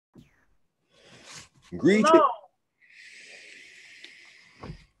Greeting. Hello.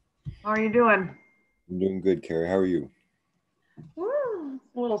 How are you doing? I'm doing good, Karrie. How are you?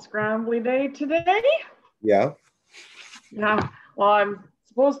 A little scrambly day today. Yeah. Yeah. Well, I'm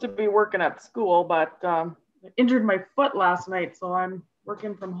supposed to be working at school, but I injured my foot last night, so I'm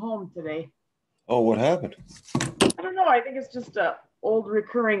working from home today. Oh, what happened? I don't know. I think it's just a old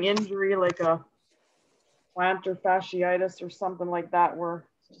recurring injury, like a plantar fasciitis or something like that, where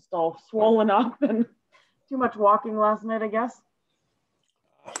it's just all swollen up and too much walking last night, I guess.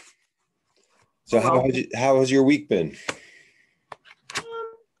 So Oh how well. has how has your week been? Yeah,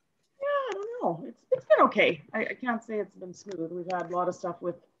 I don't know. It's been okay. I can't say it's been smooth. We've had a lot of stuff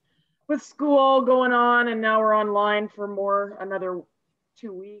with school going on, and now we're online for more another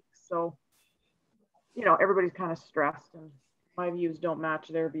 2 weeks. So everybody's kind of stressed, and my views don't match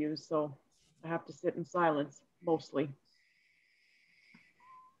their views, so I have to sit in silence mostly.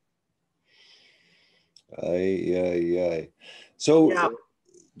 Aye. So, Yeah, do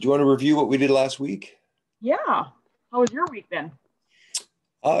you want to review what we did last week? yeah. How was your week then?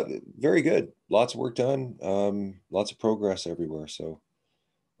 Uh, Very good. Lots of work done. Lots of progress everywhere. So,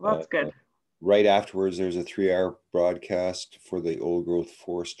 Well, that's good. right afterwards, there's a 3 hour broadcast for the old growth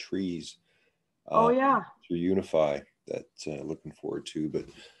forest trees Oh uh, yeah, through Unify that looking forward to. But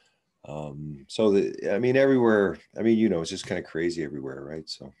so I mean, everywhere. I mean, it's just kind of crazy everywhere, right?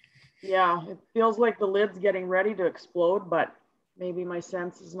 So. yeah. It feels like the lid's getting ready to explode, but maybe my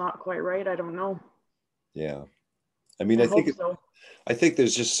sense is not quite right. I don't know. Yeah. I mean, I hope so. I think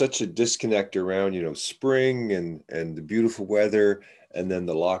there's just such a disconnect around, spring and the beautiful weather and then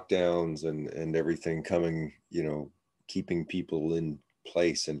the lockdowns and everything coming, keeping people in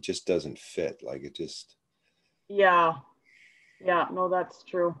place and it just doesn't fit. Like it just. Yeah, yeah. No, that's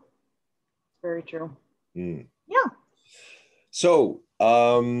true. It's very true. Mm. Yeah. So,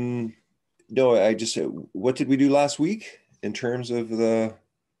 no, what did we do last week in terms of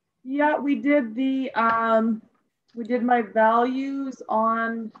Yeah, we did my values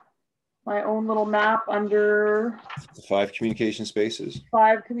on my own little map under the 5 communication spaces?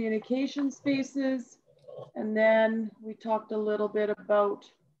 5 communication spaces. And then we talked a little bit about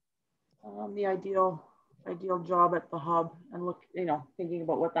the ideal job at the hub and thinking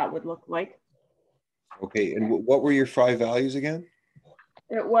about what that would look like. Okay. And what were your 5 values again?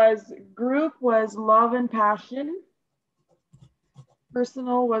 It was group was love and passion.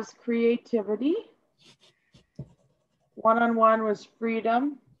 Personal was creativity. One-on-one was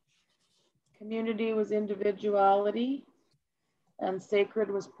freedom. Community was individuality, and sacred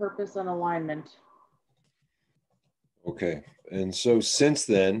was purpose and alignment. Okay. And so since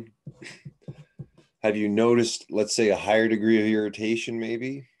then, have you noticed, let's say, a higher degree of irritation,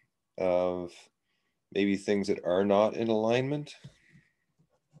 maybe, of maybe things that are not in alignment?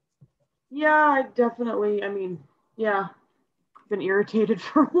 Yeah, I definitely, yeah, been irritated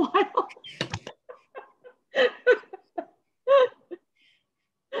for a while.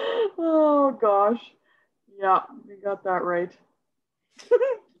 Oh gosh. Yeah, you got that right.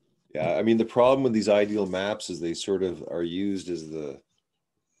 Yeah, I mean, the problem with these ideal maps is they sort of are used as the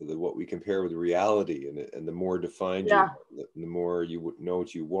what we compare with reality, and the more defined you Yeah. are, the more you know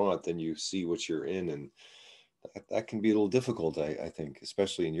what you want, then you see what you're in, and that can be a little difficult, I think,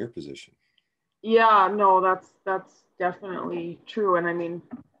 especially in your position. Yeah, no, that's definitely true. And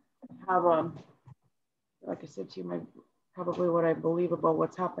have like I said to you, my probably what I believe about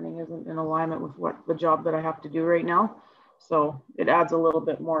what's happening isn't in alignment with what the job that I have to do right now. So it adds a little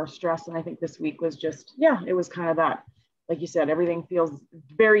bit more stress. And I think this week was just, yeah, it was kind of that. Like you said, everything feels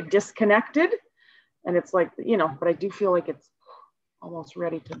very disconnected. And it's like, but I do feel like it's almost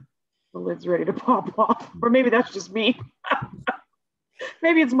the lid's ready to pop off. Or maybe that's just me.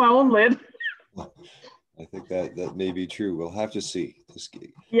 Maybe it's my own lid. I think that may be true. We'll have to see. Just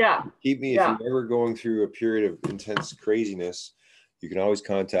Yeah. keep me, if Yeah. you're ever going through a period of intense craziness, you can always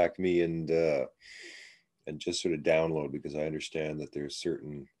contact me and just sort of download, because I understand that there's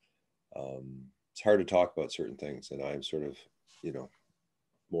certain it's hard to talk about certain things, and I'm sort of you know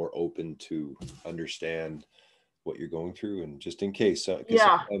more open to understand what you're going through, and just in case, because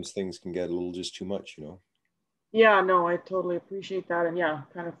Yeah. sometimes things can get a little just too much. Yeah. No, I totally appreciate that. And yeah,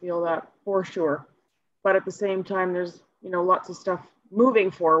 kind of feel that for sure. But at the same time, there's, lots of stuff moving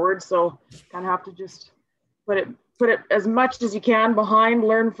forward. So kind of have to just put it as much as you can behind,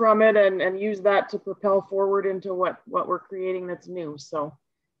 learn from it, and use that to propel forward into what we're creating that's new. So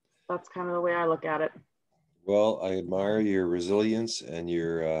that's kind of the way I look at it. Well, I admire your resilience and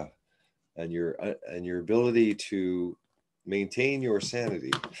your ability to maintain your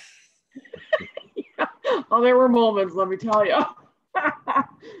sanity. Yeah. Oh, there were moments, let me tell you.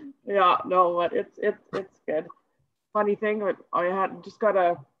 Yeah, no, but it's good. Funny thing, but I had just got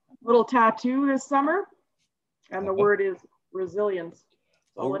a little tattoo this summer, and the Uh-huh. word is resilience. That's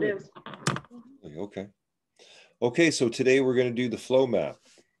Oh, all it really? is. Okay. Okay, so today we're going to do the flow map.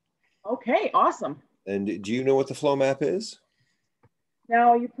 Okay, awesome. And do you know what the flow map is?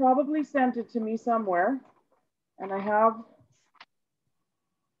 Now you probably sent it to me somewhere, and I have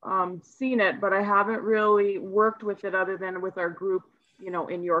seen it, but I haven't really worked with it other than with our group,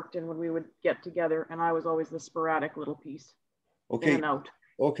 in Yorkton when we would get together, and I was always the sporadic little piece in Okay. and out.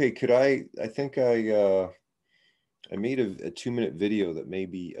 Okay, I think I made a 2-minute video that may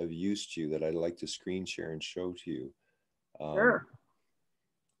be of use to you that I'd like to screen share and show to you. Sure.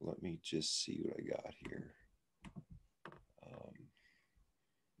 Let me just see what I got here.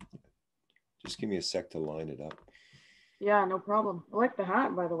 Just give me a sec to line it up. Yeah, no problem. I like the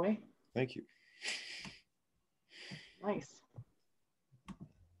hat, by the way. Thank you. Nice.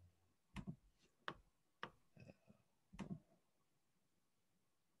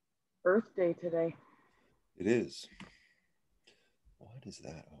 Earth Day today. It is. Why does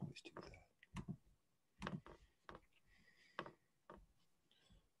that always do that?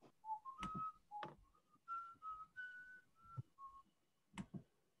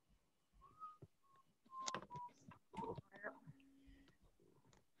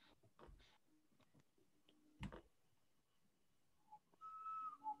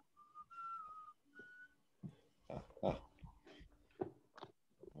 Ah.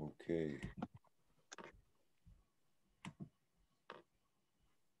 Okay.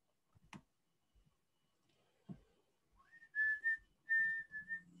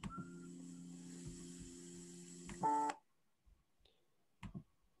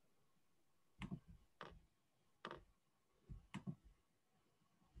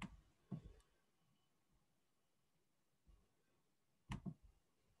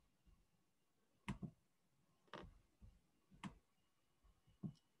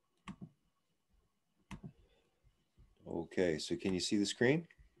 Okay, so can you see the screen?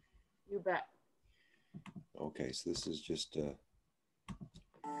 You bet. Okay, so this is just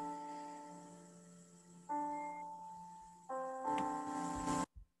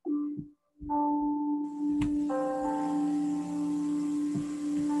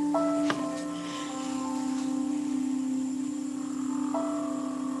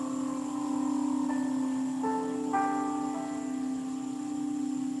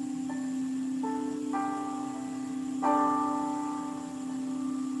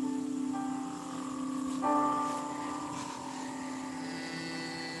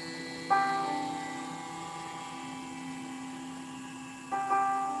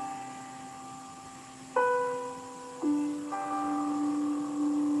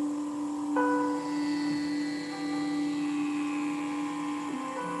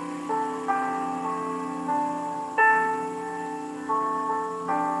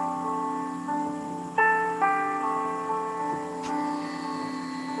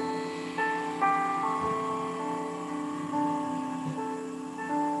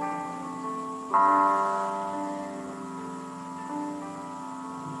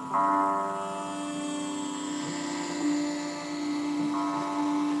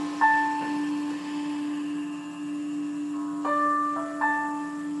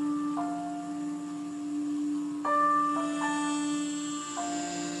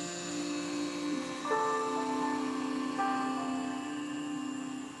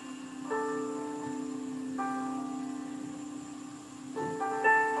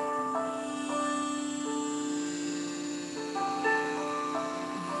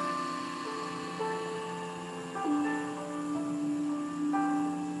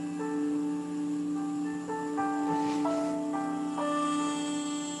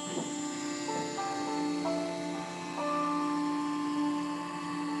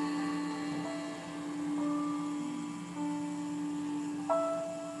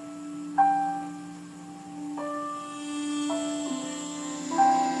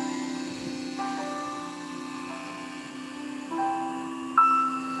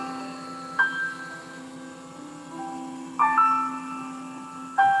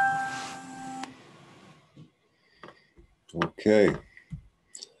okay.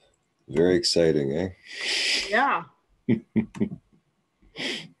 Very exciting, eh? Yeah.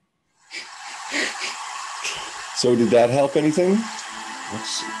 So did that help anything? Let's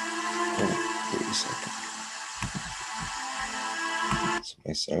see. Oh, wait a second. It's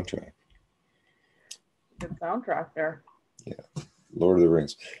my soundtrack. Good soundtrack there. Yeah. Lord of the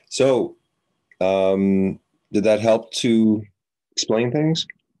Rings. So did that help to explain things?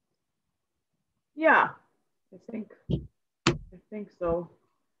 Yeah. I think so.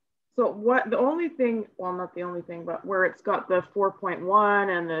 So what, the only thing, well, not the only thing, but where it's got the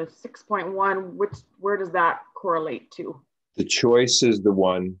 4.1 and the 6.1, where does that correlate to? The choice is the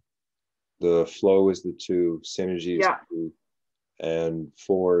 1, the flow is the 2, synergy is Yeah. 2, and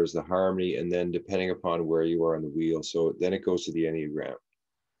 4 is the harmony. And then depending upon where you are on the wheel, so then it goes to the Enneagram.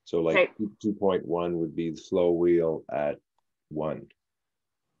 So like Okay. 2.1 would be the flow wheel at 1.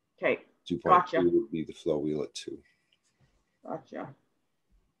 Okay. 2.2 Gotcha. would be the flow wheel at 2. Gotcha.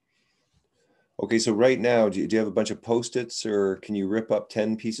 Okay, so right now, do you have a bunch of Post-its, or can you rip up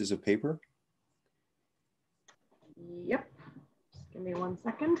 10 pieces of paper? Yep. Just give me 1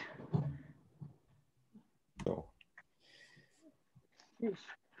 second. No. At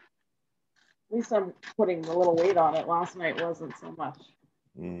least I'm putting a little weight on it. Last night wasn't so much.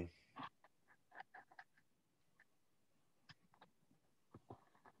 Mm.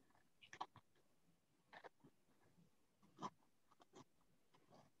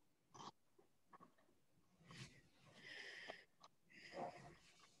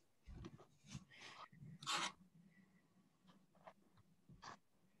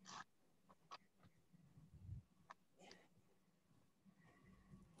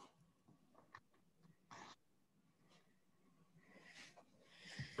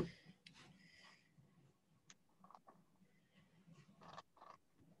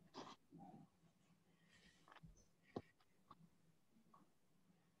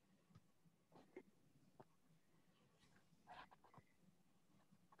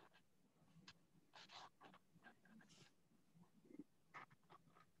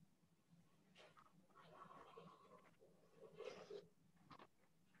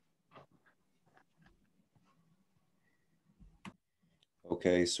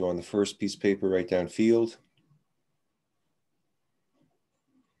 Okay, so on the first piece of paper, write down field.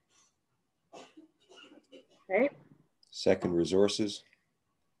 Okay. Second, resources.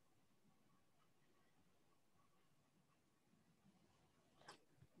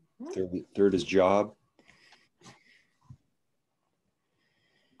 Third is job.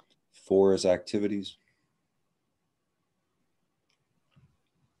 4 is activities.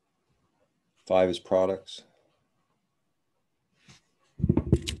 5 is products.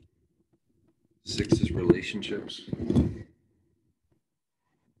 6 is relationships.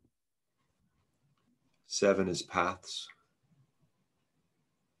 7 is paths.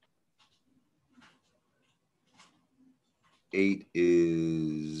 8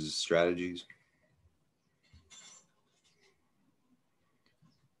 is strategies.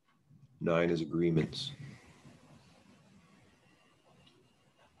 9 is agreements.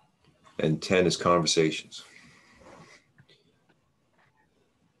 And 10 is conversations.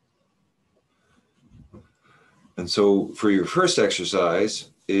 And so for your first exercise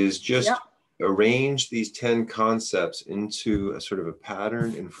is just arrange these 10 concepts into a sort of a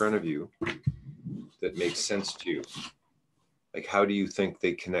pattern in front of you that makes sense to you. Like, how do you think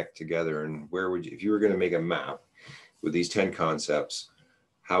they connect together, and where would you, if you were going to make a map with these 10 concepts,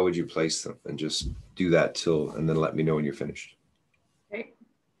 how would you place them? And just do that and then let me know when you're finished. Okay.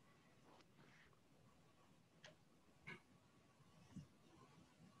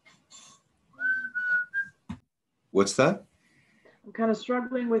 What's that? I'm kind of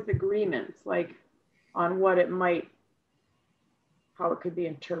struggling with agreements, like on what it might, how it could be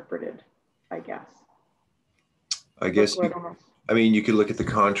interpreted, I guess. I mean, you could look at the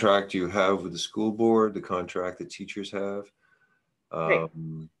contract you have with the school board, the contract that teachers have. Okay.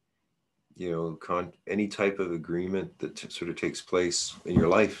 You know, any type of agreement that sort of takes place in your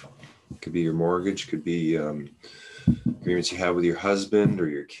life. It could be your mortgage, could be agreements you have with your husband or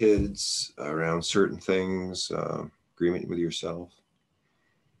your kids around certain things, agreement with yourself.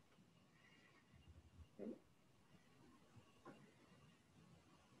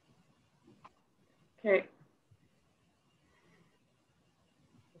 Okay.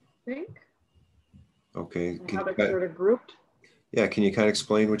 I think. Okay. I have it sort of grouped. Yeah. Can you kind of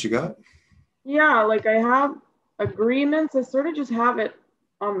explain what you got? Yeah, like I have agreements. I sort of just have it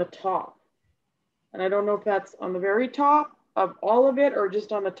on the top. And I don't know if that's on the very top of all of it or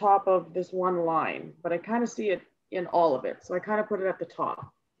just on the top of this one line, but I kind of see it in all of it. So I kind of put it at the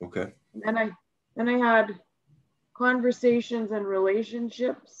top. Okay. And then I had conversations and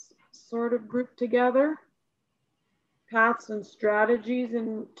relationships sort of grouped together. Paths and strategies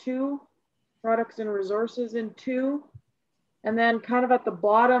in 2, products and resources in 2. And then kind of at the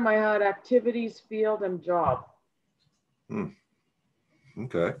bottom, I had activities, field, and job.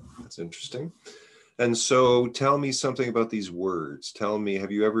 Okay, that's interesting. And so tell me something about these words. Tell me,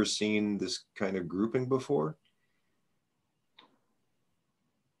 have you ever seen this kind of grouping before?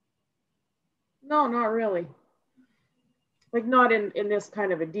 No, not really. like not in this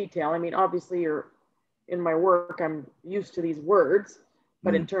kind of a detail. I mean, obviously in my work, I'm used to these words,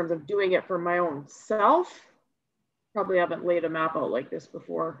 but in terms of doing it for my own self, probably haven't laid a map out like this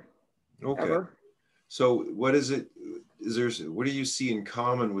before, Okay. ever. So what is it? What do you see in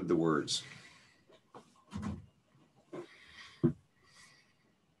common with the words?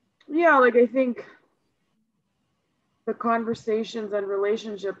 Yeah, like I think the conversations and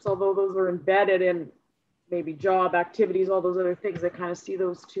relationships, although those are embedded in maybe job activities, all those other things, I kind of see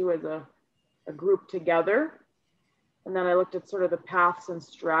those two as a group together. And then I looked at sort of the paths and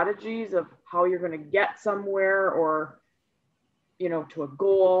strategies of how you're going to get somewhere or, you know, to a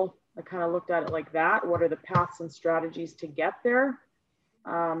goal. I kind of looked at it like that. What are the paths and strategies to get there?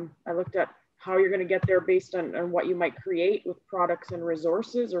 I looked at how you're going to get there based on what you might create with products and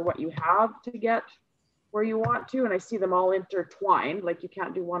resources or what you have to get where you want to. And I see them all intertwined, like you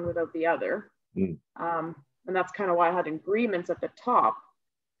can't do one without the other. And that's kind of why I had agreements at the top,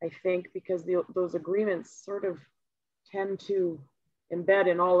 I think, because those agreements sort of tend to embed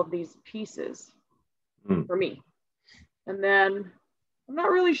in all of these pieces for me. And then I'm not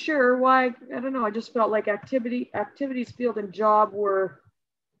really sure why, I don't know, I just felt like activities, field, and job were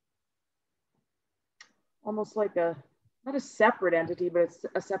almost like not a separate entity, but it's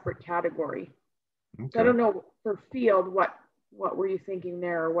a separate category. Okay. So I don't know for field, what were you thinking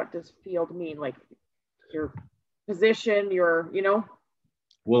there, or what does field mean? Like your position, you know?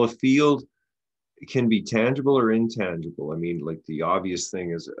 Well, a field can be tangible or intangible. I mean, like the obvious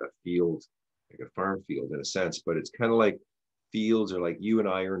thing is a field, like a farm field in a sense, but it's kind of like fields are like you and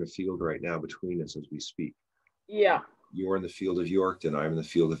I are in a field right now between us as we speak. Yeah. You're in the field of Yorkton. I'm in the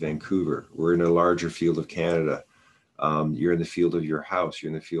field of Vancouver. We're in a larger field of Canada. You're in the field of your house.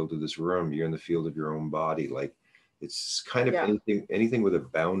 You're in the field of this room. You're in the field of your own body. Like it's kind of anything with a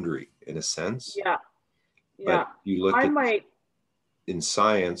boundary in a sense. Yeah. But you look in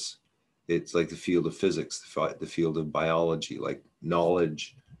science, it's like the field of physics, the field of biology, like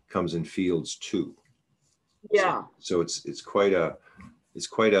knowledge comes in fields too. Yeah. So it's quite a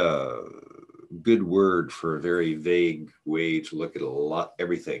good word for a very vague way to look at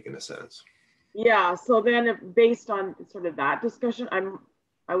everything in a sense. Yeah. So then based on sort of that discussion,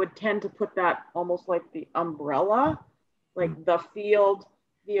 I would tend to put that almost like the umbrella, like the field,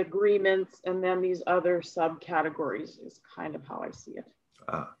 the agreements, and then these other subcategories is kind of how I see it.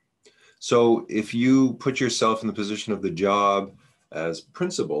 So if you put yourself in the position of the job as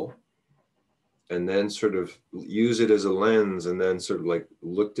principal, and then sort of use it as a lens, and then sort of like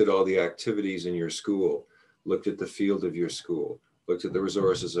looked at all the activities in your school, looked at the field of your school, looked at the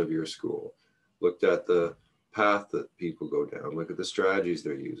resources of your school, looked at the path that people go down, look at the strategies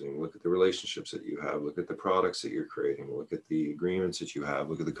they're using, look at the relationships that you have, look at the products that you're creating, look at the agreements that you have,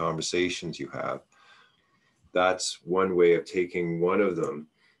 look at the conversations you have. That's one way of taking one of them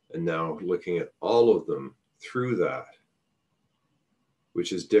and now looking at all of them through that,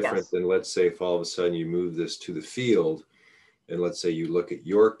 which is different than, let's say, if all of a sudden you move this to the field, and let's say you look at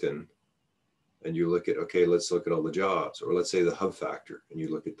Yorkton and you look at, okay, let's look at all the jobs, or let's say the hub factor, and you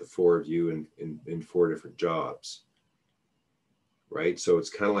look at the four of you in four different jobs, right? So it's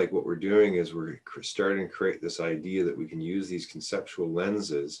kind of like what we're doing is we're starting to create this idea that we can use these conceptual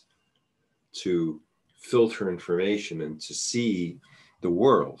lenses to filter information and to see the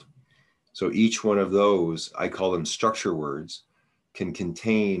world. So each one of those, I call them structure words, can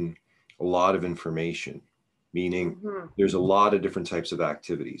contain a lot of information, meaning there's a lot of different types of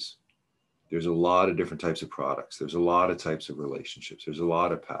activities. There's a lot of different types of products. There's a lot of types of relationships. There's a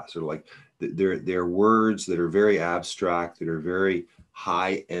lot of paths. They're words that are very abstract, that are very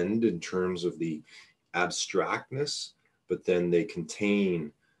high end in terms of the abstractness, but then they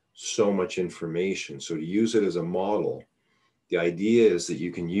contain so much information. So to use it as a model, the idea is that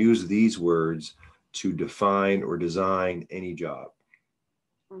you can use these words to define or design any job.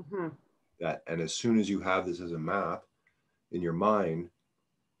 And as soon as you have this as a map in your mind,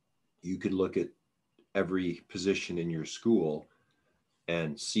 you could look at every position in your school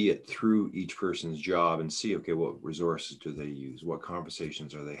and see it through each person's job and see, okay, what resources do they use? What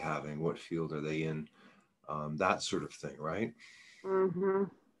conversations are they having? What field are they in? That sort of thing, right?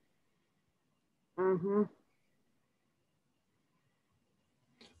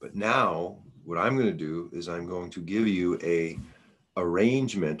 But now what I'm going to do is I'm going to give you a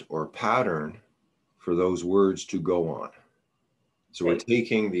arrangement or pattern for those words to go on. So we're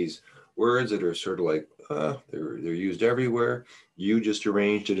taking these words that are sort of like, they're used everywhere. You just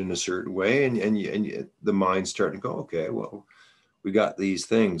arranged it in a certain way, and the mind's starting to go, okay, well, we got these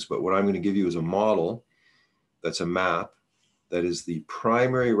things, but what I'm going to give you is a model that's a map that is the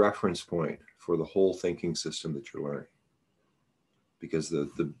primary reference point for the whole thinking system that you're learning. because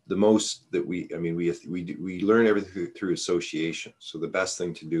the most that we learn everything through association. So the best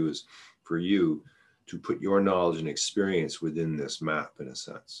thing to do is for you to put your knowledge and experience within this map, in a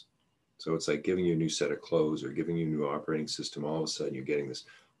sense. So it's like giving you a new set of clothes or giving you a new operating system. All of a sudden you're getting this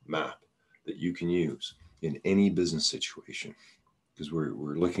map that you can use in any business situation, because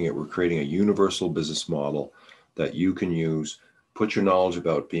we're creating a universal business model that you can use, put your knowledge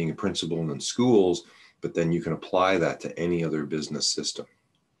about being a principal in schools, but then you can apply that to any other business system,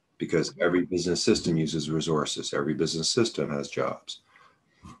 because every business system uses resources. Every business system has jobs.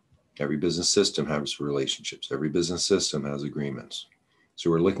 Every business system has relationships. Every business system has agreements. So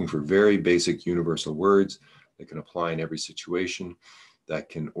we're looking for very basic universal words that can apply in every situation, that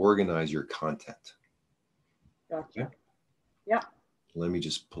can organize your content. Gotcha. Okay? Yeah. Let me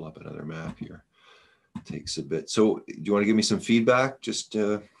just pull up another map here. It takes a bit. So do you want to give me some feedback? Just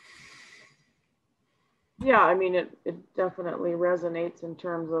Yeah, I mean, it definitely resonates in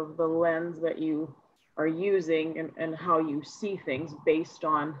terms of the lens that you are using and how you see things based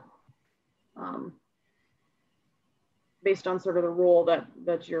on sort of the role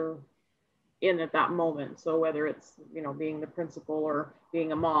that you're in at that moment. So whether it's, you know, being the principal or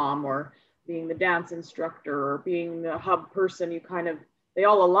being a mom or being the dance instructor or being the hub person, you kind of, they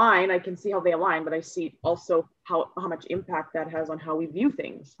all align. I can see how they align, but I see also how much impact that has on how we view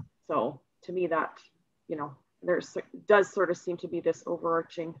things. So to me, that, you know, does sort of seem to be this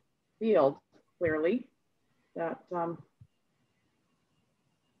overarching field, clearly, that sort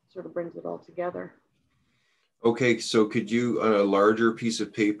of brings it all together. Okay, so could you, on a larger piece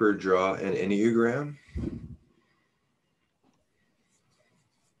of paper, draw an Enneagram?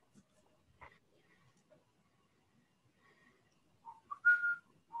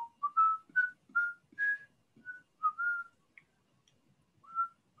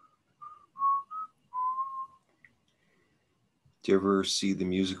 Do you ever see the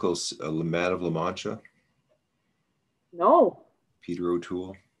musical Man of La Mancha? No. Peter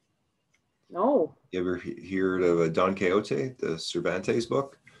O'Toole? No. You ever heard of Don Quixote, the Cervantes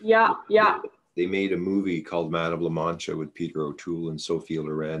book? Yeah, yeah. They made a movie called Man of La Mancha with Peter O'Toole and Sophia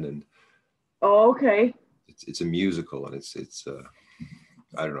Loren, and oh, okay. It's a musical, and it's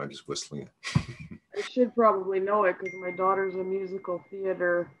I don't know, I'm just whistling it. I should probably know it because my daughter's a musical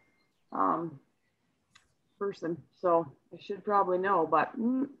theater person, so I should probably know, but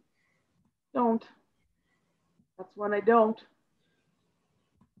don't. That's when I don't.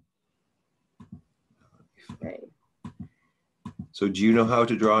 Okay. So do you know how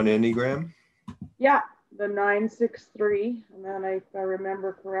to draw an Enneagram? Yeah, the 963, and then if I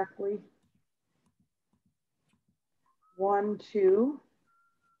remember correctly, 1, 2,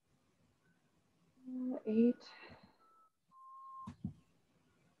 8.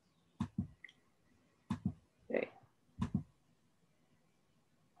 Okay.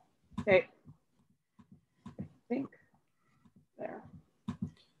 Okay. I think there.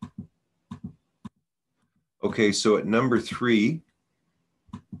 Okay, so at number 3,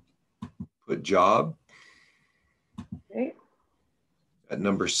 put job. Okay. At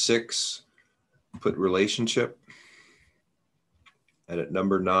number 6, put relationship. And at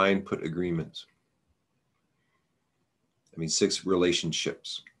number 9, put agreements. 6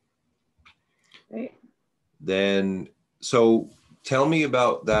 relationships. Okay. Then, so tell me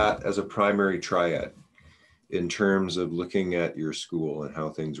about that as a primary triad in terms of looking at your school and how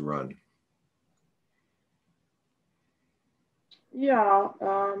things run. Yeah.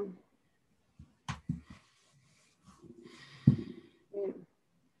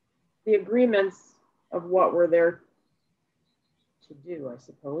 The agreements of what we're there to do, I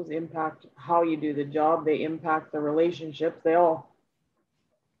suppose, impact how you do the job. They impact the relationships. They all,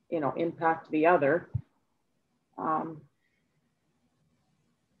 you know, impact the other.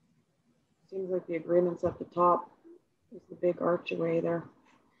 Seems like the agreements at the top is the big archway there.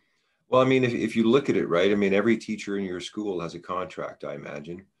 Well, if you look at it, right, every teacher in your school has a contract, I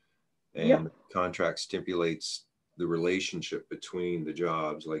imagine. And yep. The contract stipulates the relationship between the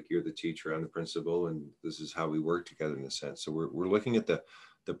jobs, like you're the teacher, I'm the principal, and this is how we work together in a sense. So we're looking at the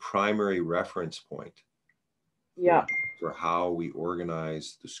primary reference point. Yeah. For how we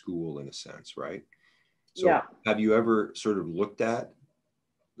organize the school in a sense, right? So yeah. Have you ever sort of looked at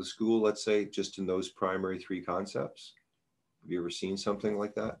the school, let's say, just in those primary 3 concepts? Have you ever seen something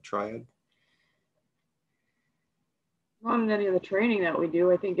like that, triad? Not in any of the training that we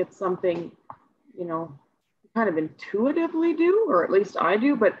do. I think it's something, you know, kind of intuitively do, or at least I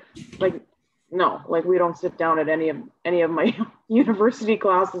do, but like, no, like we don't sit down at any of my university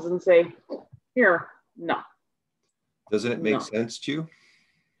classes and say, here, no. Doesn't it make sense to you?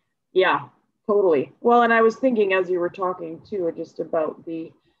 Yeah, Totally. Well, and I was thinking as you were talking too, just about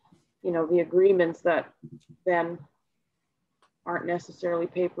the, the agreements that then aren't necessarily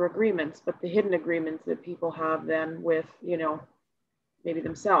paper agreements, but the hidden agreements that people have then with, maybe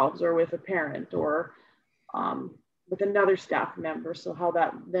themselves or with a parent or with another staff member. So how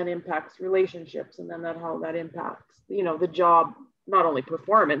that then impacts relationships, and then how that impacts, the job, not only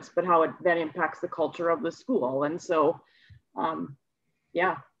performance, but how it then impacts the culture of the school. And so,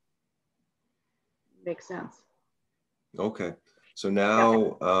 yeah, makes sense. Okay. So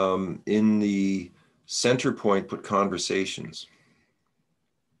now in the center point, put conversations.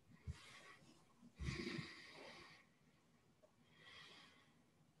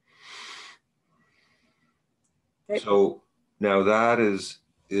 Okay. So now that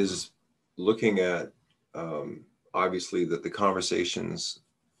is looking at obviously that the conversations,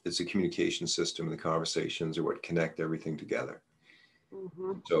 it's a communication system, and the conversations are what connect everything together.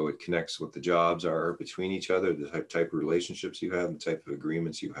 Mm-hmm. So it connects what the jobs are between each other, the type of relationships you have, the type of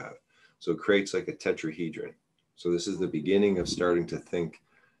agreements you have. So it creates like a tetrahedron. So this is the beginning of starting to think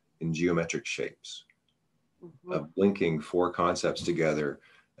in geometric shapes, mm-hmm. of linking four concepts together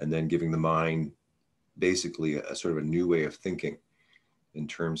and then giving the mind basically a sort of a new way of thinking in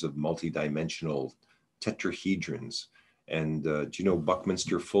terms of multidimensional tetrahedrons. And do you know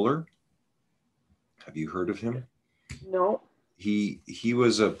Buckminster Fuller? Have you heard of him? No. He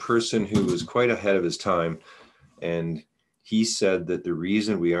was a person who was quite ahead of his time, and he said that the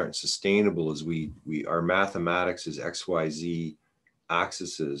reason we aren't sustainable is our mathematics is XYZ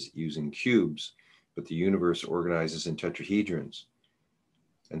axes using cubes, but the universe organizes in tetrahedrons.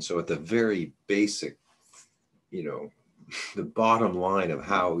 And so at the very basic, the bottom line of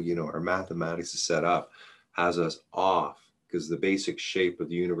how, our mathematics is set up has us off, because the basic shape of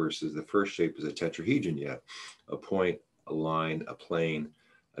the universe is, the first shape is a tetrahedron, yet a point, a line, a plane,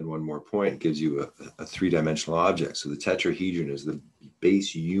 and one more point gives you a three-dimensional object. So the tetrahedron is the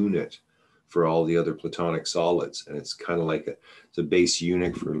base unit for all the other platonic solids. And it's kind of like it's a base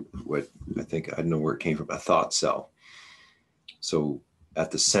unit for what I don't know where it came from, a thought cell. So at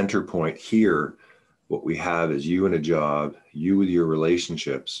the center point here, what we have is you and a job, you with your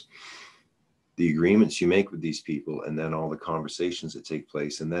relationships, the agreements you make with these people, and then all the conversations that take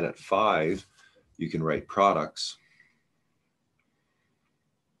place. And then at 5, you can write products.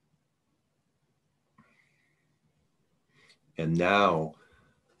 And now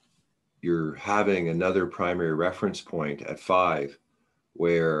you're having another primary reference point at 5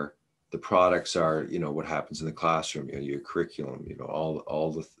 where the products are, what happens in the classroom, your curriculum,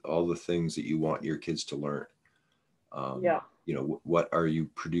 all the things that you want your kids to learn. What are you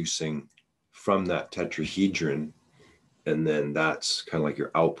producing from that tetrahedron? And then that's kind of like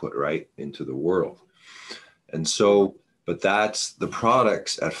your output, right, into the world. And so, but that's the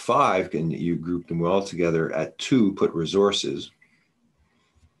products at 5, and you group them all together. At 2, put resources.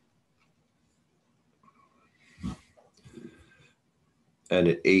 And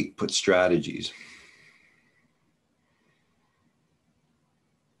at 8, put strategies.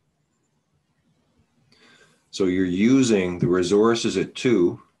 So you're using the resources at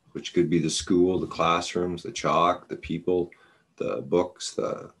 2, which could be the school, the classrooms, the chalk, the people, the books,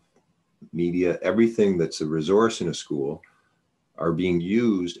 the media, everything that's a resource in a school are being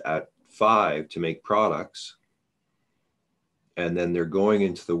used at 5 to make products. And then they're going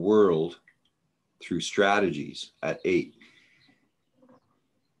into the world through strategies at 8.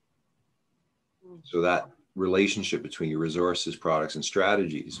 So that relationship between your resources, products, and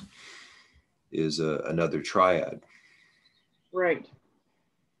strategies is another triad. Right.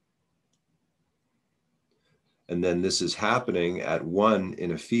 And then this is happening at 1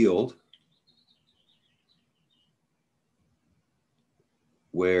 in a field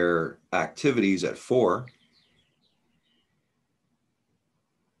where activities at 4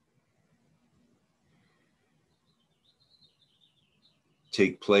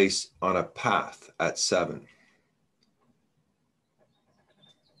 take place on a path at 7.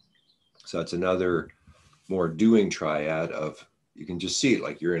 So it's another more doing triad of, you can just see it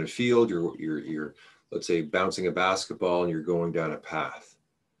like you're in a field, you're let's say bouncing a basketball and you're going down a path.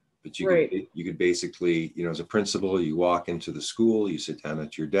 But you could basically, as a principal, you walk into the school, you sit down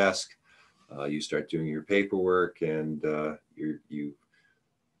at your desk, you start doing your paperwork, and you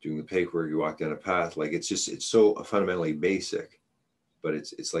doing the paperwork, you walk down a path. Like it's so fundamentally basic, but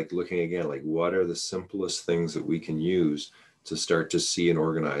it's like looking again, like what are the simplest things that we can use to start to see and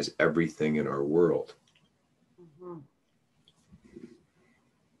organize everything in our world. Mm-hmm.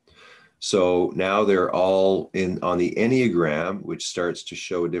 So now they're all on the Enneagram, which starts to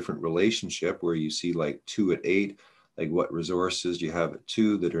show a different relationship where you see like 2 at 8, like what resources you have at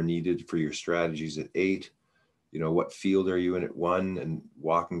 2 that are needed for your strategies at 8. You know, what field are you in at 1, and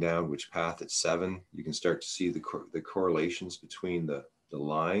walking down which path at 7. You can start to see the correlations between the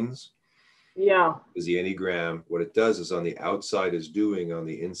lines. Yeah. Because the Enneagram, what it does is on the outside is doing, on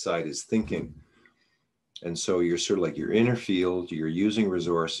the inside is thinking. And so you're sort of like your inner field, you're using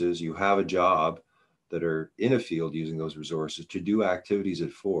resources, you have a job that are in a field using those resources to do activities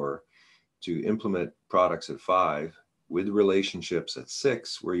at 4, to implement products at 5, with relationships at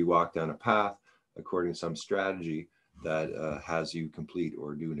 6, where you walk down a path according to some strategy that has you complete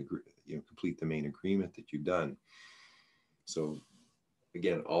or complete the main agreement that you've done. So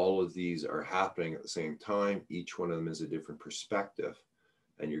again, all of these are happening at the same time. Each one of them is a different perspective,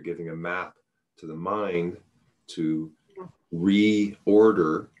 and you're giving a map to the mind to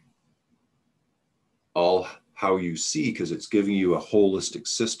reorder all how you see, because it's giving you a holistic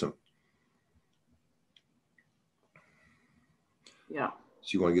system. Yeah. So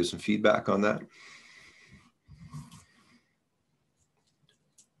you want to give some feedback on that?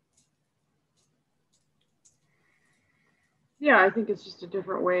 Yeah, I think it's just a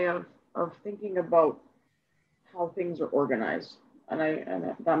different way of thinking about how things are organized,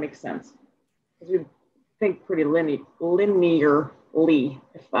 and that makes sense, because we think pretty linearly,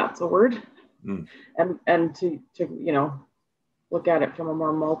 if that's a word, and to look at it from a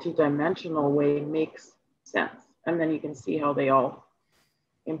more multidimensional way makes sense, and then you can see how they all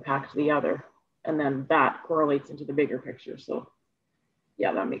impact the other, and then that correlates into the bigger picture. So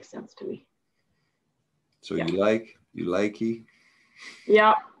yeah, that makes sense to me. So yeah. you likey?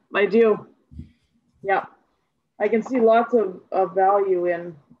 Yeah, I do. Yeah, I can see lots of value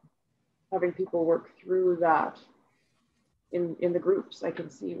in having people work through that in the groups. I can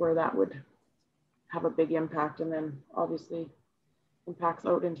see where that would have a big impact, and then obviously impacts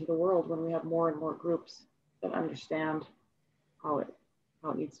out into the world when we have more and more groups that understand how it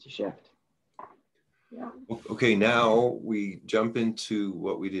needs to shift. Yeah. Okay, now we jump into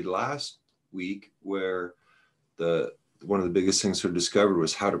what we did last week, where one of the biggest things sort of discovered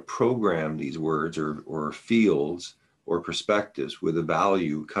was how to program these words or fields or perspectives with a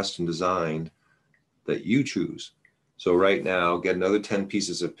value custom designed that you choose. So right now, get another 10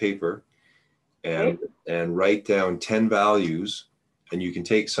 pieces of paper and write down 10 values, and you can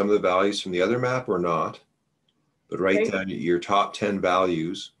take some of the values from the other map or not, but write down your top 10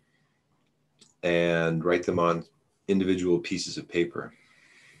 values and write them on individual pieces of paper.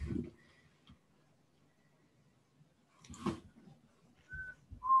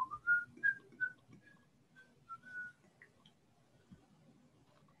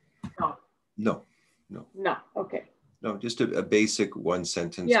 No. Okay. No, just a basic one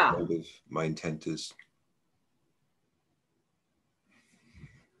sentence kind of, my intent is.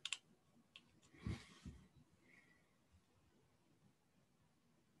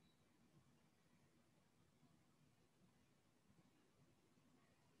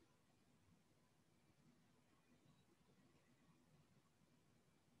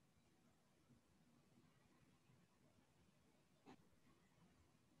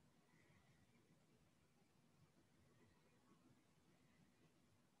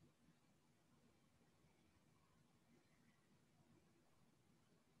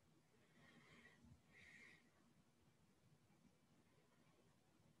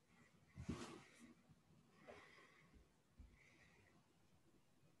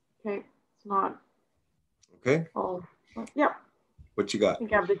 Okay, it's not. Okay. Oh, yeah. What you got?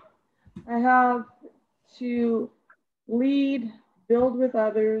 I have to lead, build with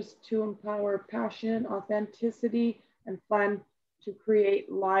others, to empower passion, authenticity, and fun, to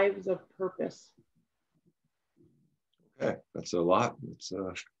create lives of purpose. Okay, that's a lot. It's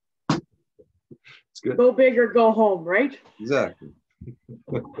good. Go big or go home, right? Exactly.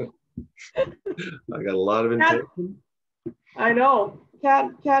 I got a lot of intention. I know.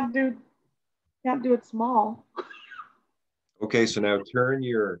 Can't do it small. Okay, so now turn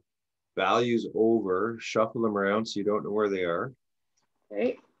your values over, shuffle them around so you don't know where they are.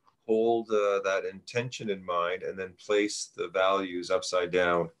 Okay. Hold that intention in mind, and then place the values upside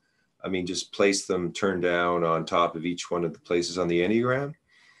down. I mean, just place them turned down on top of each one of the places on the Enneagram.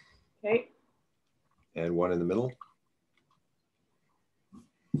 Okay. And one in the middle.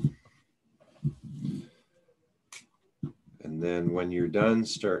 And then when you're done,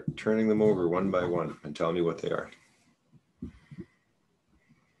 start turning them over one by one and tell me what they are.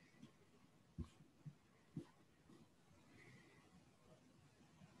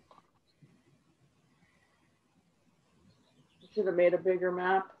 Should have made a bigger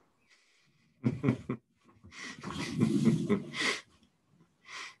map.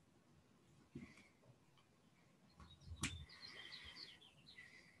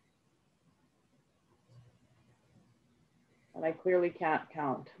 and I clearly can't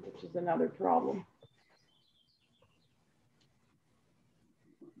count, which is another problem.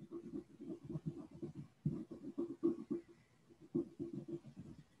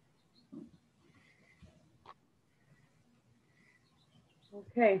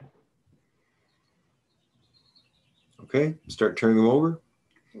 Okay. Okay, start turning them over.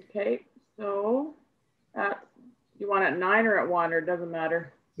 Okay, so you want at 9 or at 1, or it doesn't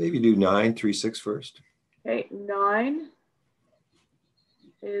matter? Maybe do 9, 3, 6 first. Okay, 9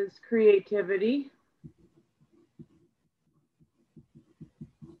 is creativity.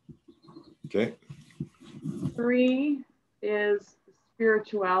 Okay. 3 is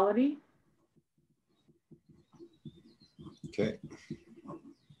spirituality. Okay.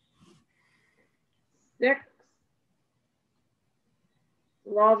 6,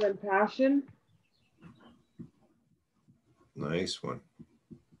 love and passion. Nice one.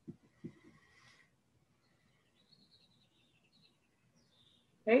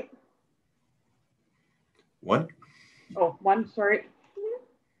 Okay. 1. Oh, 1, sorry.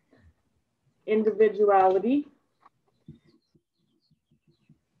 Individuality.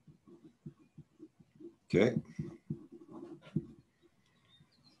 Okay.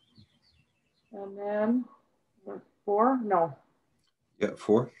 And then 4, no. Yeah,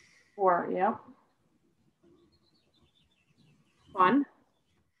 4. 4, yeah. Fun.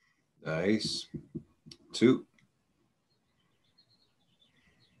 Nice. 2.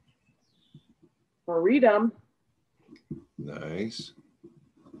 Freedom. Nice.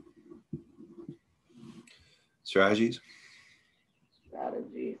 Strategies.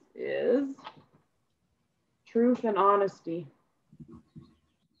 Strategies is truth and honesty.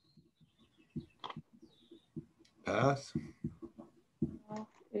 Path.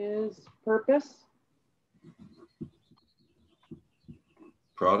 Is purpose.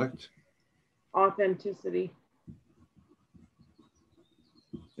 Product. Authenticity.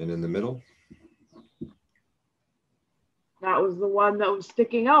 And in the middle. That was the one that was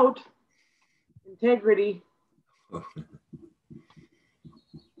sticking out. Integrity.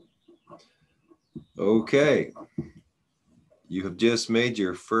 Okay. You have just made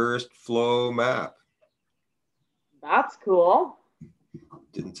your first flow map. That's cool.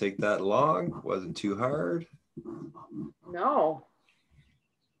 Didn't take that long. Wasn't too hard. No.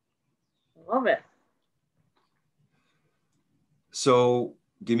 I love it. So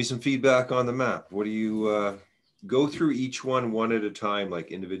give me some feedback on the map. What do you go through each one at a time,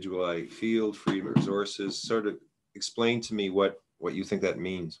 like individual field, freedom of resources, sort of explain to me what you think that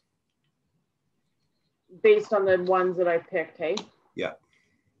means. Based on the ones that I picked, hey? Yeah.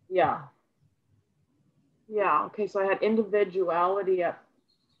 Yeah. Yeah, okay, so I had individuality at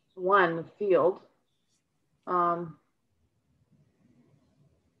 1 field. Yeah,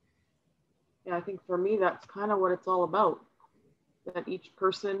 I think for me, that's kind of what it's all about. That each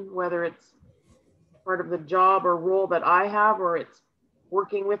person, whether it's part of the job or role that I have, or it's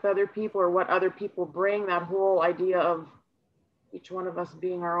working with other people or what other people bring, that whole idea of each one of us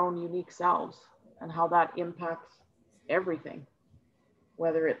being our own unique selves and how that impacts everything,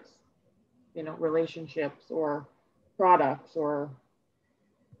 whether it's, you know, relationships or products or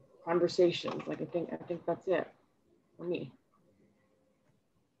conversations. Like I think that's it for me.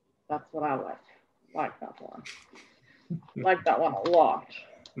 That's what I like that one. Like that one a lot.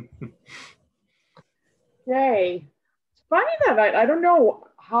 Okay. It's funny that I don't know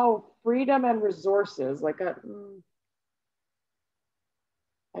how freedom and resources, like I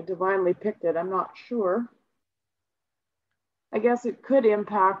divinely picked it. I'm not sure. I guess it could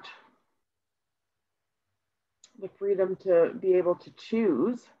impact the freedom to be able to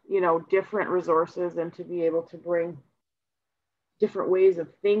choose, you know, different resources and to be able to bring different ways of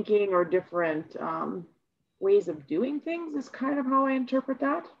thinking or different ways of doing things is kind of how I interpret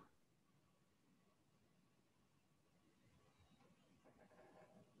that.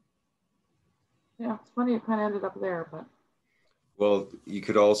 Yeah, it's funny it kind of ended up there, but. Well, you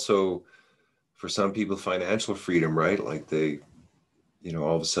could also, for some people, financial freedom, right? Like they, you know,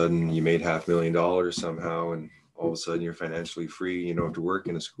 all of a sudden you made $500,000 somehow and all of a sudden you're financially free. You don't have to work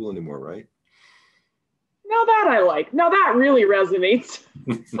in a school anymore, right? Now that I like. Now that really resonates.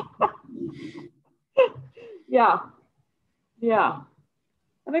 Yeah. Yeah.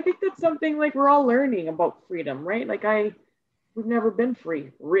 And I think that's something like we're all learning about freedom, right? Like we've never been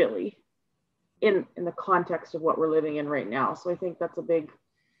free, really, in the context of what we're living in right now. So I think that's a big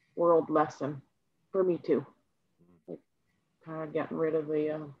world lesson for me too. Like kind of getting rid of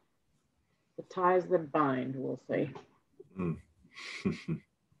the ties that bind, we'll say. Mm.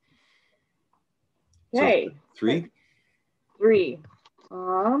 Okay. So 3. 3.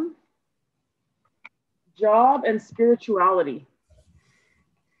 job and spirituality.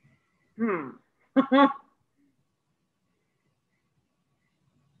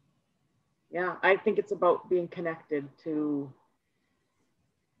 Yeah, I think it's about being connected to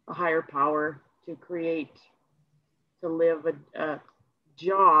a higher power, to create, to live a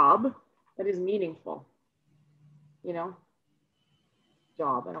job that is meaningful. You know,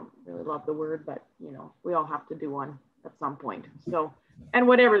 job. I don't really love the word, but you know, we all have to do one at some point. So, and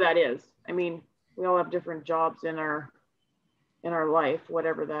whatever that is, I mean, we all have different jobs in our life,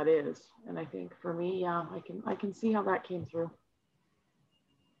 whatever that is. And I think for me, yeah, I can see how that came through.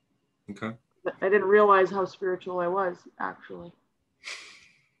 Okay. I didn't realize how spiritual I was actually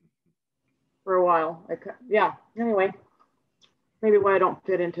for a while. Yeah. Anyway, maybe why I don't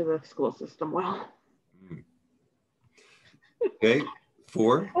fit into the school system well. Okay.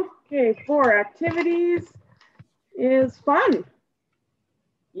 4. Okay, 4 activities is fun.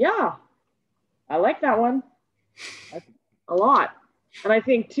 Yeah, I like that one a lot. And I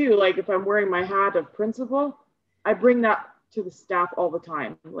think too, like if I'm wearing my hat of principal, I bring that to the staff all the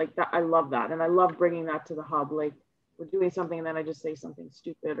time. Like that, I love that. And I love bringing that to the hub. Like we're doing something and then I just say something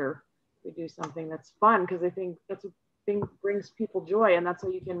stupid or we do something that's fun because I think that's what thing brings people joy. And that's how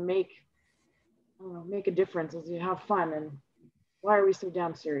you can make a difference as you have fun. And why are we so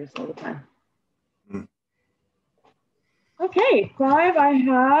damn serious all the time? Okay, 5, I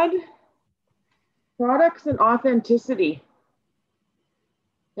had products and authenticity.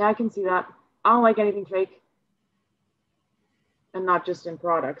 Yeah, I can see that. I don't like anything fake. And not just in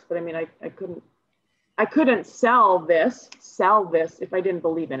products, but I mean, I couldn't sell this if I didn't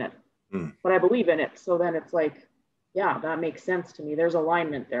believe in it. But I believe in it. So then it's like, yeah, that makes sense to me. There's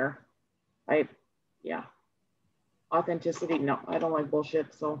alignment there. Yeah. Authenticity, no, I don't like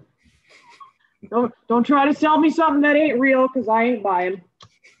bullshit. So don't try to sell me something that ain't real because I ain't buying.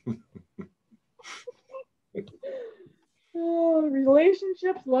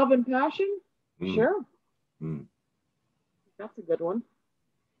 Relationships, love and passion. Sure. That's a good one.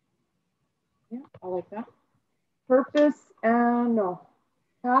 Yeah, I like that. Purpose and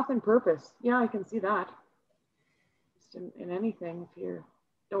path and purpose. Yeah, I can see that. Just in anything, if you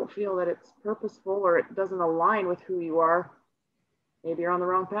don't feel that it's purposeful or it doesn't align with who you are, maybe you're on the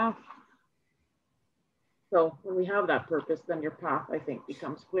wrong path. So when we have that purpose, then your path, I think,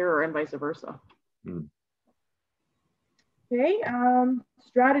 becomes clearer and vice versa. Okay,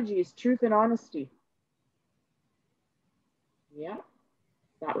 strategies, truth and honesty. Yeah,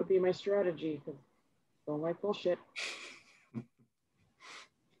 that would be my strategy because I don't like bullshit.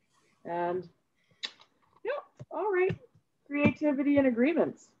 And yeah, all right, creativity and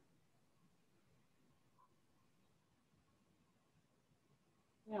agreements.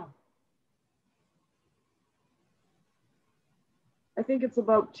 Yeah. I think it's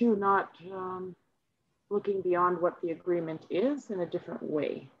about too not looking beyond what the agreement is in a different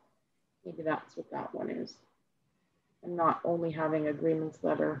way. Maybe that's what that one is. And not only having agreements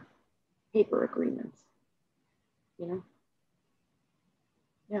that are paper agreements, you know?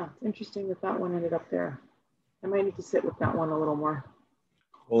 Yeah, it's interesting that that one ended up there. I might need to sit with that one a little more.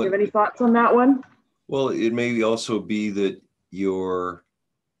 Well, do you have any thoughts on that one? Well, it may also be that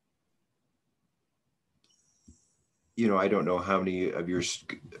I don't know how many of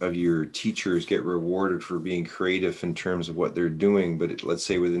your teachers get rewarded for being creative in terms of what they're doing, but let's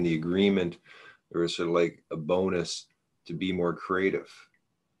say within the agreement, there was sort of like a bonus to be more creative.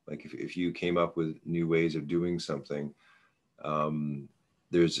 Like if you came up with new ways of doing something,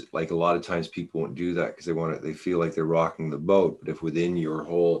 there's like a lot of times people won't do that because they feel like they're rocking the boat. But if within your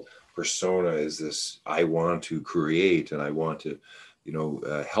whole persona is this, I want to create and I want to,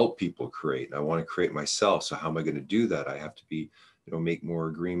 help people create, and I want to create myself. So how am I going to do that? I have to be, make more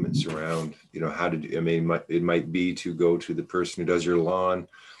agreements around, how to do. I mean, it might be to go to the person who does your lawn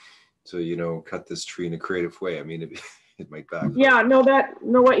to, cut this tree in a creative way. I mean, it might backfire. Yeah,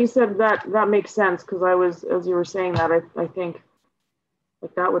 what you said, that makes sense. Cause as you were saying that, I think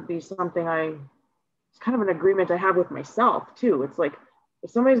like that would be something it's kind of an agreement I have with myself too. It's like,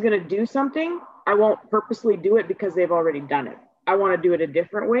 if somebody's going to do something, I won't purposely do it because they've already done it. I want to do it a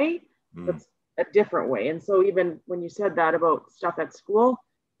different way. That's a different way. And so even when you said that about stuff at school,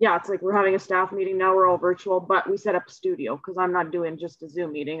 yeah, it's like we're having a staff meeting now, we're all virtual, but we set up a studio because I'm not doing just a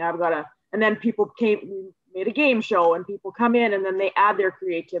Zoom meeting. And then people we made a game show and people come in and then they add their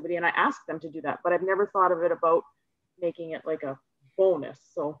creativity and I ask them to do that, but I've never thought of it about making it like a bonus.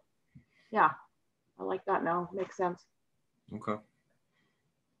 So yeah, I like that now. Makes sense. Okay.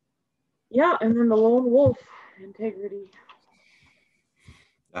 Yeah, and then the lone wolf, integrity.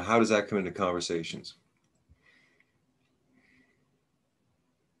 Now, how does that come into conversations?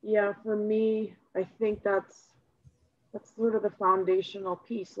 Yeah, for me, I think that's sort of the foundational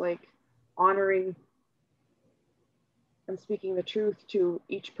piece, like honoring and speaking the truth to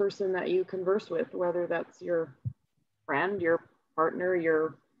each person that you converse with, whether that's your friend, your partner,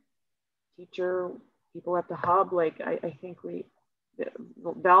 your teacher, people at the hub. Like I think the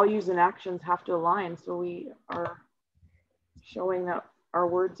values and actions have to align, so we are showing that our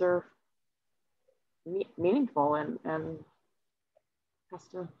words are meaningful and has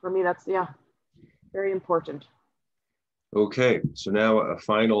to, for me, that's, yeah, very important. Okay, so now a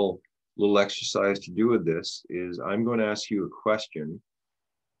final little exercise to do with this is I'm going to ask you a question,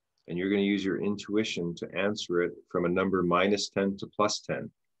 and you're going to use your intuition to answer it from a number -10 to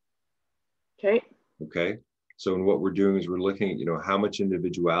 +10. Okay. Okay. So in what we're doing is we're looking at, how much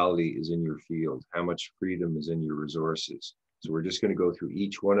individuality is in your field, how much freedom is in your resources. So we're just going to go through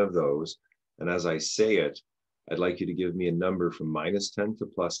each one of those. And as I say it, I'd like you to give me a number from -10 to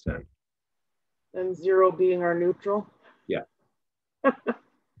 +10. And 0 being our neutral. Yeah.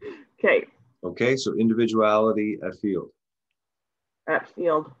 Okay. Okay. So individuality at field. At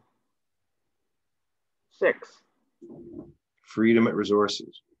field. 6. Freedom at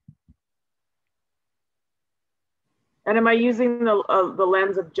resources. And am I using the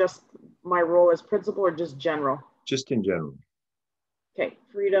lens of just my role as principal or just general? Just in general. Okay,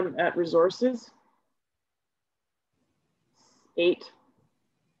 freedom at resources. 8.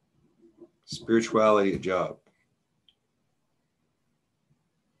 Spirituality at job.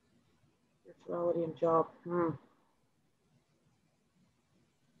 Spirituality and job.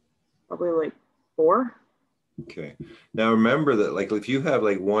 Probably like 4. Okay. Now remember that, like, if you have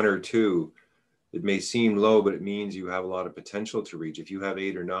like 1 or 2, it may seem low, but it means you have a lot of potential to reach. If you have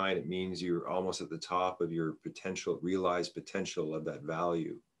 8 or 9, it means you're almost at the top of your potential, realized potential of that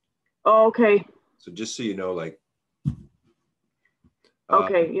value. Oh, okay. So just so you know, like.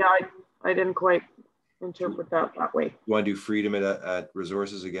 Okay, yeah, I didn't quite interpret that way. You want to do freedom at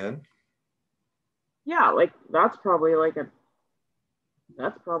resources again? Yeah, like that's probably a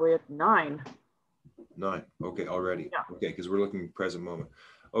 9. 9. Okay, already. Yeah. Okay, because we're looking present moment.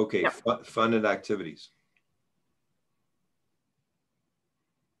 Okay, Yep. Fun and activities.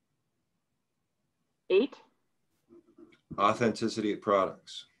 8. Authenticity at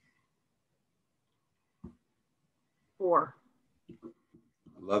products. 4.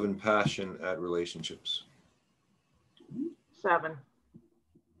 Love and passion at relationships. 7.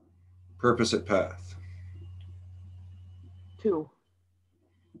 Purpose at path. 2.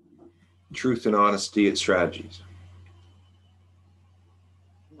 Truth and honesty at strategies.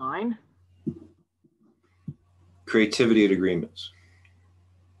 9. Creativity at agreements.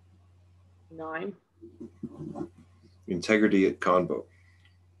 9. Integrity at convo.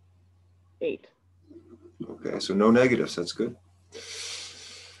 8. Okay, so no negatives. That's good.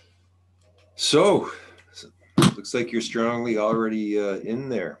 So looks like you're strongly already in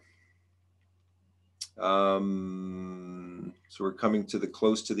there. So we're coming to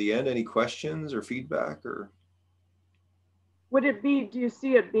close to the end. Any questions or feedback or? Would it be, do you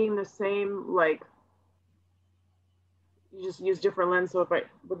see it being the same, like you just use different lens, so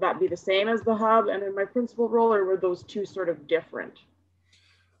would that be the same as the hub and in my principal role, or were those two sort of different?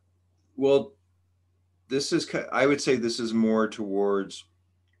 Well, I would say this is more towards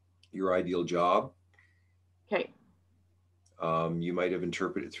your ideal job. Okay. You might have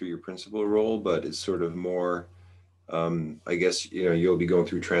interpreted through your principal role, but it's sort of more, I guess, you'll be going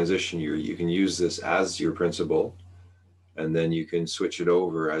through transition. You can use this as your principal, and then you can switch it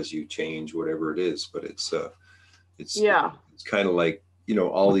over as you change whatever it is. But it's kind of like,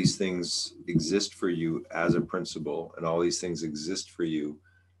 all these things exist for you as a principal, and all these things exist for you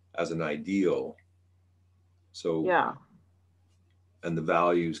as an ideal. So yeah, and the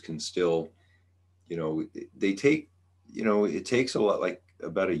values can still, they take, it takes a lot, like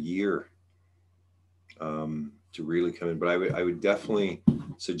about a year to really come in. But I would definitely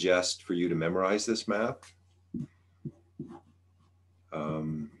suggest for you to memorize this map.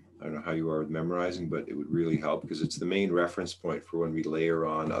 I don't know how you are with memorizing, but it would really help because it's the main reference point for when we layer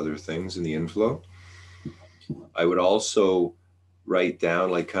on other things in the inflow. I would also write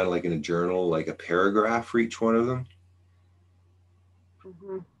down, like kind of like in a journal, like a paragraph for each one of them.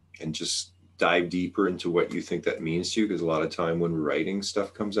 Mm-hmm. And just dive deeper into what you think that means to you, because a lot of time when we're writing,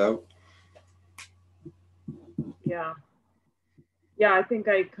 stuff comes out. Yeah, I think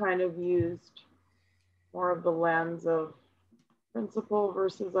I kind of used more of the lens of principal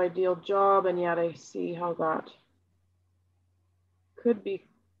versus ideal job, and yet I see how that could be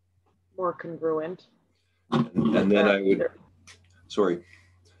more congruent. And then I would, sorry.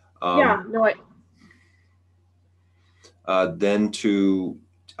 Yeah, no, then to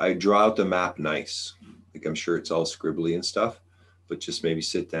I draw out the map nice. Like I'm sure it's all scribbly and stuff, but just maybe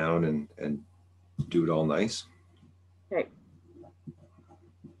sit down and do it all nice. Okay.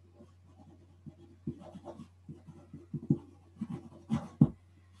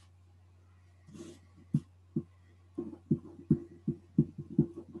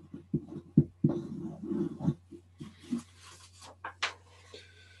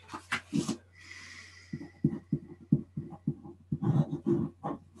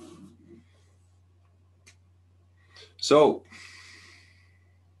 So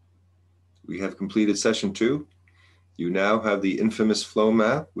we have completed session 2. You now have the infamous flow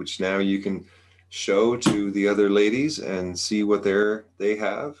map, which now you can show to the other ladies and see what they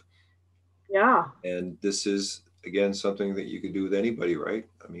have. Yeah. And this is, again, something that you could do with anybody, right?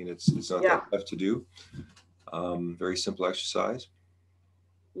 I mean, it's not Yeah. that tough to do. Very simple exercise.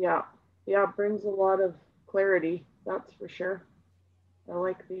 Yeah. Yeah. It brings a lot of clarity. That's for sure. I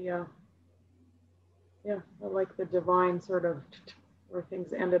like the, yeah, I like the divine sort of where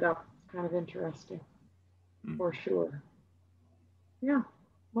things ended up. It's kind of interesting for sure. Yeah.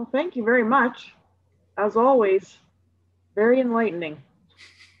 Well, thank you very much. As always, very enlightening.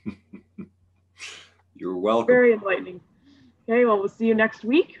 You're welcome. Very enlightening. Okay, well, we'll see you next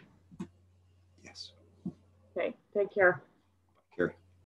week. Yes. Okay, take care.